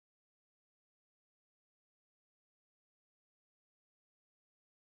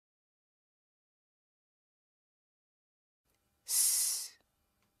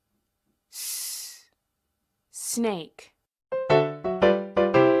snake.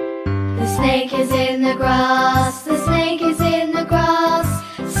 The snake is in the grass, the snake is in the grass.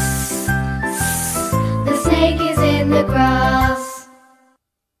 The snake is in the grass.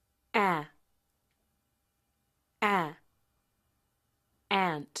 A.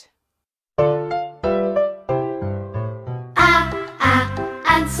 Ant.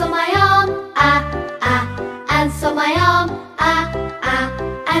 Ants on my arm. Ants on my arm.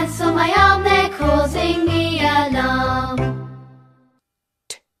 Ants on my arm, they're causing me alarm.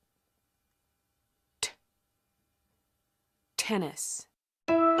 Tennis.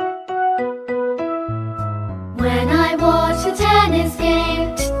 When I watch the tennis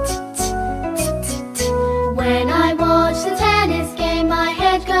game, when I watch the tennis game, my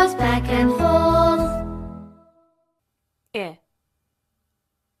head goes back and forth.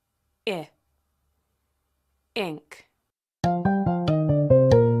 Ink.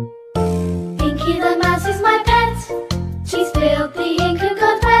 Inky the mouse is my pet. She spilled the ink and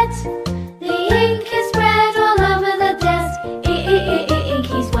got wet. The ink is spread all over the desk.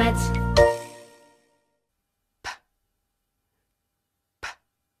 Inky's wet.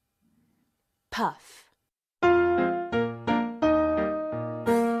 Puff.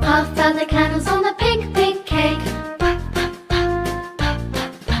 Puff out the candles on the pink, pink cake.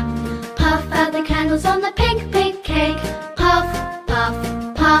 Puff out the candles on the pink, pink cake. Puff, puff,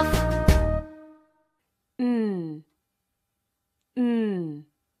 puff.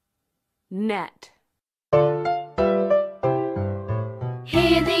 Net.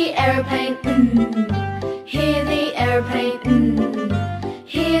 Hear the aeroplane, hear the aeroplane,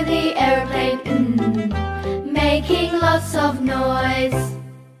 hear the aeroplane, making lots of noise.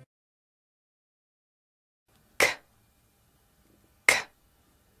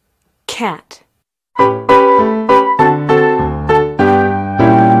 Cat.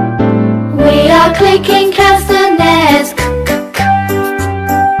 We are clicking castanets.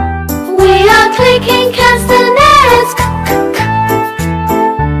 We are clicking castanets.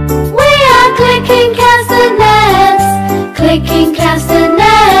 We are clicking castanets. Clicking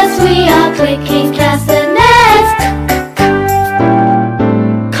castanets. We are clicking castanets.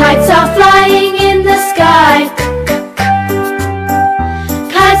 Kites are flying in the sky.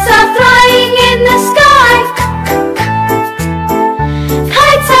 Kites are flying in the sky.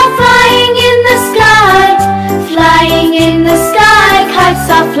 Kites are flying in the sky. Flying in the sky. Kites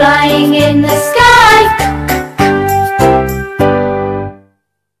are flying in the sky.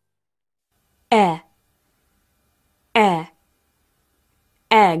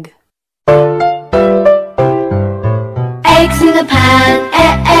 Egg. Eggs in the pan.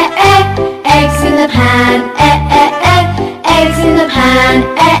 Eggs in the pan. Eggs in the pan.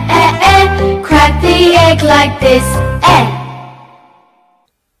 Crack the egg like this.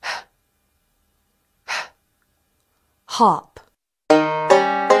 Hop.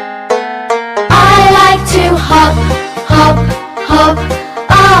 I like to hop, hop, hop,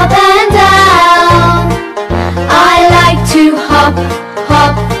 up and down. I like to hop,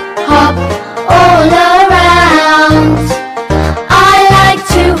 hop, hop, all around. I like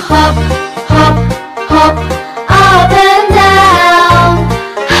to hop, hop, hop, up and down.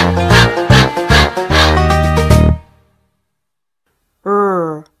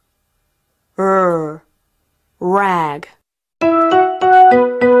 Rag.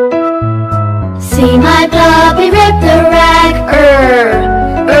 See my puppy rip the rag,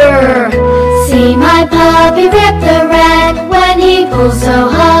 See my puppy rip the rag when he pulls so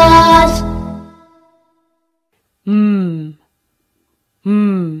hard.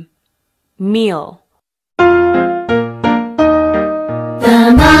 Meal. The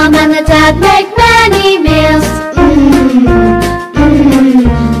mom and the dad make many meals.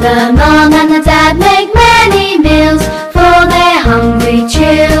 The mom and the dad make many meals for their hungry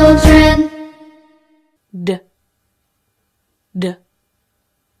children.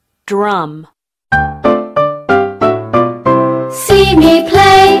 Drum. See me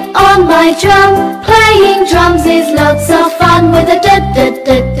play on my drum. Playing drums is lots of fun with a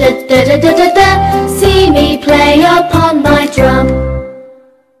da-da-da-da-da-da-da-da-da. See me play upon my drum.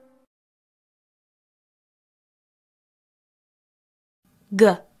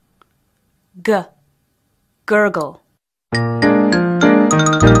 Gurgle.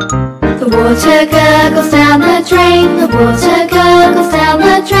 The water gurgles down the drain. The water gurgles down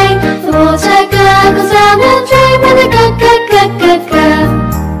the drain. The water gurgles down the drain with a gurgle.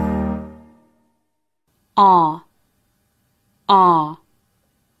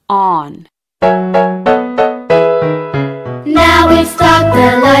 On. Now it's dark, the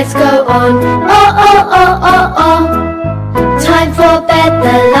lights go on. Oh, oh, oh, oh, oh. time for bed,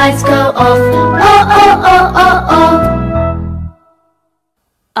 the lights go off. Oh, oh, oh, oh,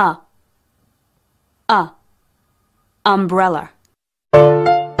 oh. Umbrella.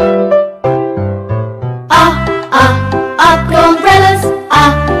 Up go umbrellas.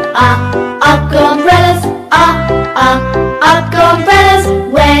 Up go umbrellas. Up go umbrellas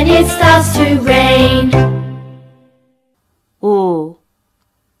when it starts to rain. Ooh,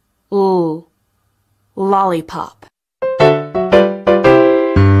 lollipop.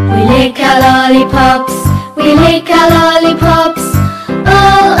 We lick our lollipops, we lick our lollipops.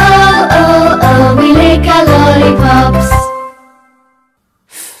 Oh, oh, oh, oh, we lick our lollipops.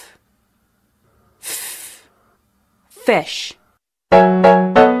 Fish.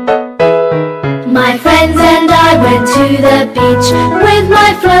 My friends and I went to the beach with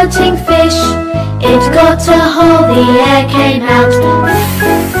my floating fish. It got a hole, the air came out.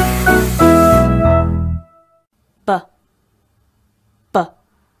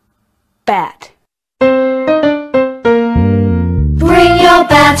 Bat. Bring your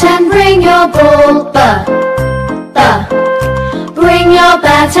bat and bring your ball. Bring your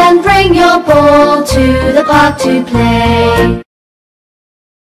bat and bring your ball to the park to play.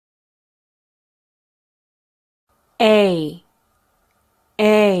 A.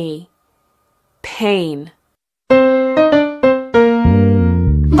 Pain.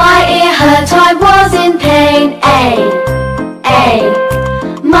 My ear hurt, I was in pain.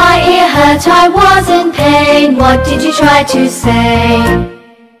 My ear hurt, I was in pain. What did you try to say?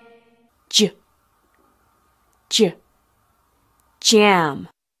 Jam.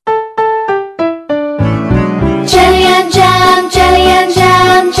 Jelly and jam,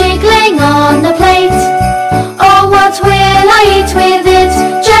 jiggling on the plate. Oh, what will I eat with it?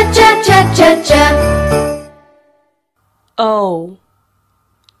 Ja. O.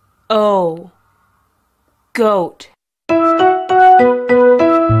 Goat.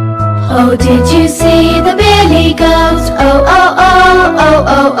 Oh, did you see the billy goat? Oh, oh, oh, oh,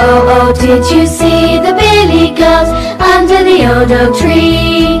 oh, oh, oh. Did you see the billy goat under the old oak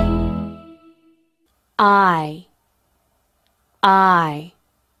tree? I.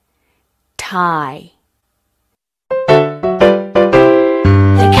 Tie.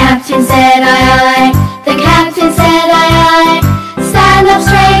 The captain said aye, the captain said aye. Stand up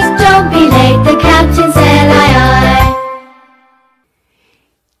straight, don't be late. The captain said aye.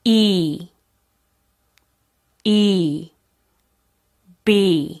 E.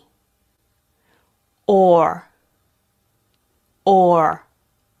 B. Or.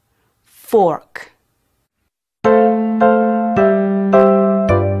 Fork.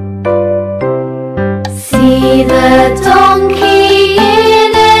 See the donkey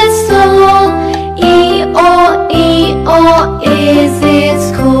in its stall. E-or is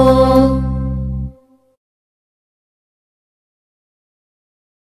its call.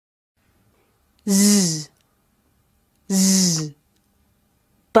 Z.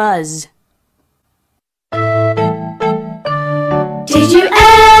 Buzz. Did you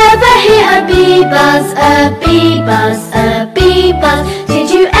ever hear a bee buzz, a bee buzz, a bee buzz? Did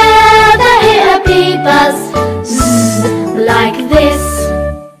you ever hear a bee buzz? Zzz, like this.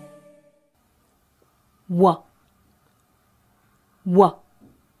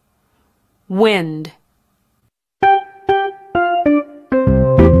 Wind.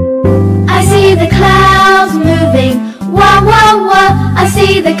 I see the clouds moving, wah, wah, wah. I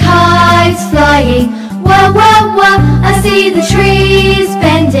see the kites flying, wah, wah, wah. I see the trees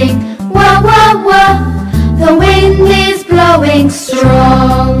bending, wah, wah, wah. The wind is blowing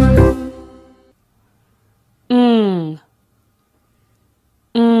strong.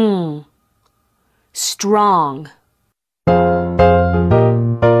 Strong.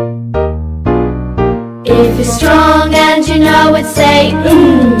 If you're strong and you know it, say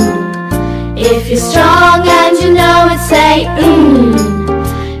If you're strong and you know it, say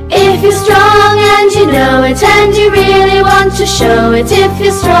If you're strong and you know it and you really want to show it. If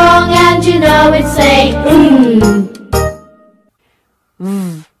you're strong and you know it, say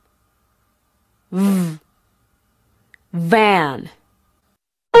Van.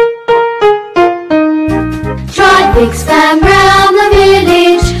 Drive Big's van round the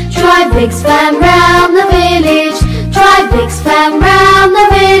village. Drive Big's van round the village. Drive Big's van round the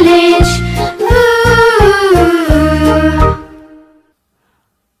village. Ooh.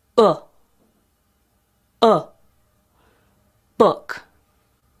 Book.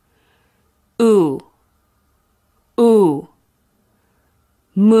 Ooh.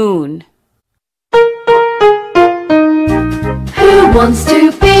 Moon. Who wants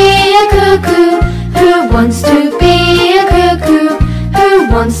to be a cuckoo? Who wants to be a cuckoo? Who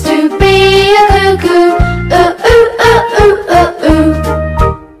wants to be a cuckoo? Ooh, ooh, ooh, ooh, ooh.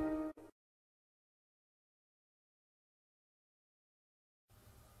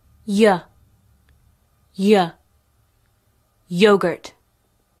 Yogurt.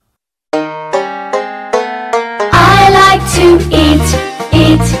 I like to eat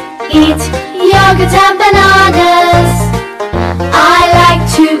yogurt and bananas. I like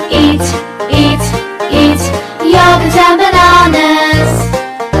to eat yogurt and bananas.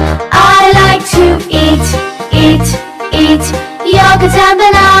 I like to eat yogurt and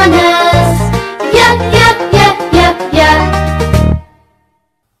bananas. Yeah.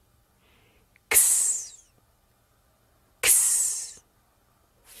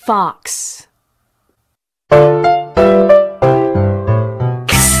 Fox.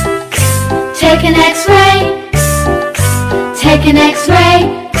 Take an X-ray. Take an X-ray.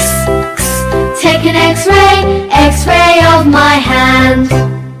 Take an X-ray. X-ray of my hand.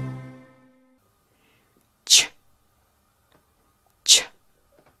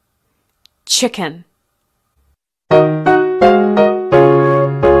 Chicken.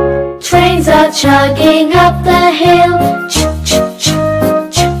 Trains are chugging up the hill.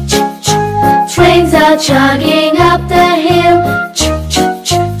 Trains are chugging up the hill.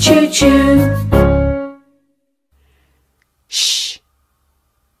 Choo-choo. Shh.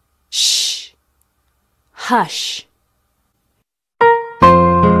 Hush.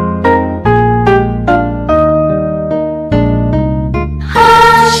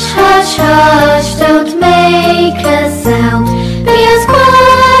 Hush, don't make a sound. Be as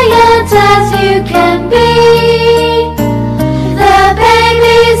quiet as you can be. The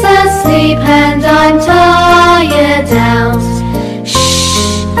baby's asleep and I'm tired out.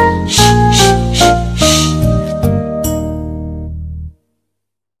 Shh.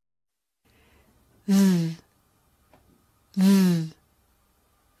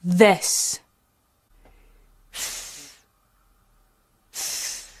 This.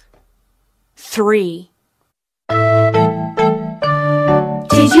 Three.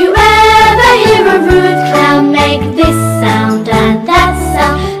 Did you ever hear a rude clown make this sound and that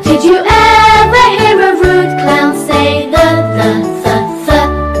sound? Did you ever hear a rude clown say the?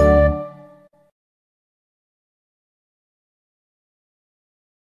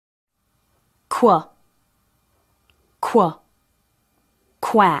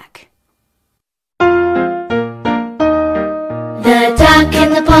 Quack. The duck in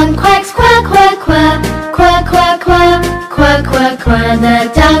the pond quacks, quack, quack, quack, quack, quack, quack, quack, quack, quack. The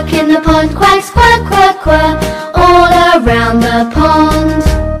duck in the pond quacks, quack, quack, quack, all around the pond.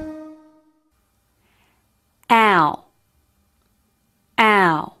 Ow.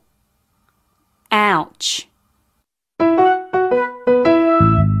 Ouch.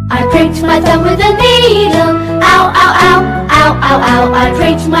 I pricked my thumb with a needle. Ow, ow, ow, ow, ow, ow. I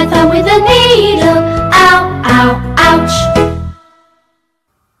pricked my thumb with a needle. Ow, ow, ouch.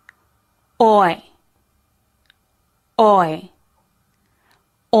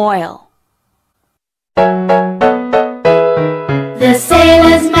 Oil. The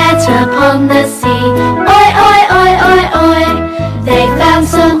sailors met upon the sea. Oi, oi, oi, oi, oi. They found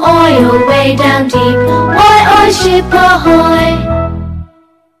some oil way down deep. Oi, oi, ship ahoy.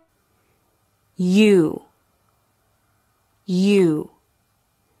 U.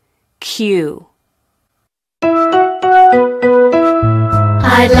 Q.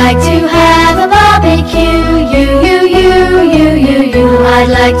 I'd like to have a barbecue. I'd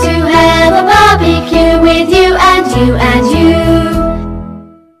like to have a barbecue with you and you and you.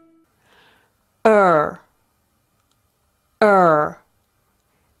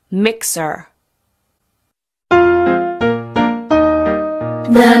 Mixer.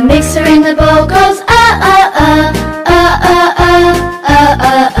 The mixer in the bowl goes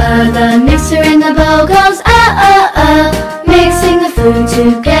The mixer in the bowl goes mixing the food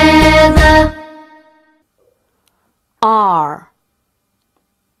together. Arm.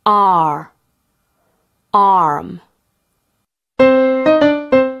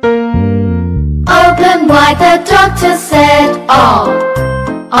 Open wide, the doctor said.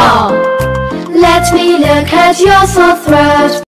 Let me look at your sore throat.